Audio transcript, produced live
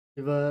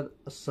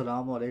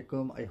Assalamu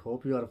alaikum. I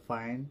hope you are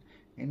fine.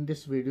 In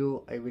this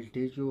video, I will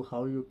teach you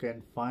how you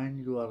can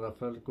find your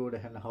referral code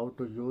and how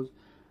to use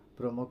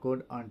promo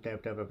code on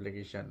TapTap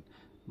application.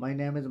 My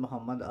name is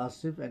Muhammad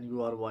Asif and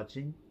you are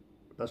watching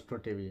Pasto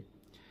TV.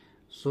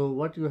 So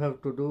what you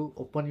have to do,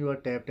 open your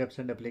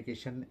Taptapsend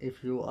application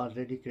if you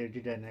already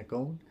created an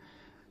account.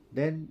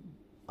 Then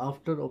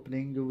after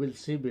opening, you will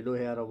see below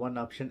here one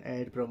option,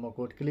 add promo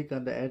code. Click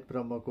on the add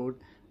promo code.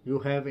 You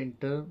have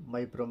enter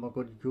my promo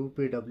code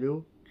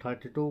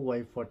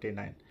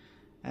UPW32Y49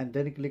 and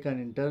then click on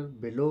enter.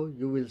 Below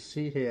you will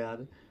see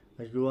here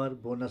your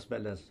bonus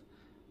balance.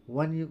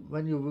 When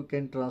you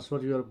can transfer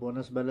your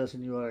bonus balance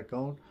in your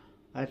account,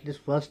 at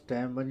least first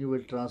time when you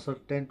will transfer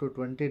 10 to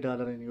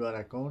 $20 in your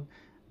account,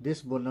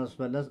 this bonus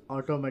balance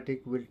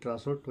automatic will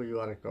transfer to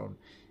your account.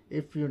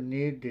 If you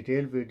need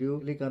detailed video,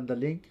 click on the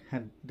link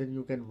and then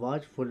you can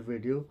watch full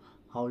video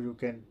how you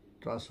can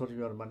transfer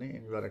your money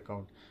in your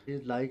account.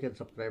 Please like and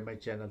subscribe my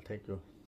channel. Thank you.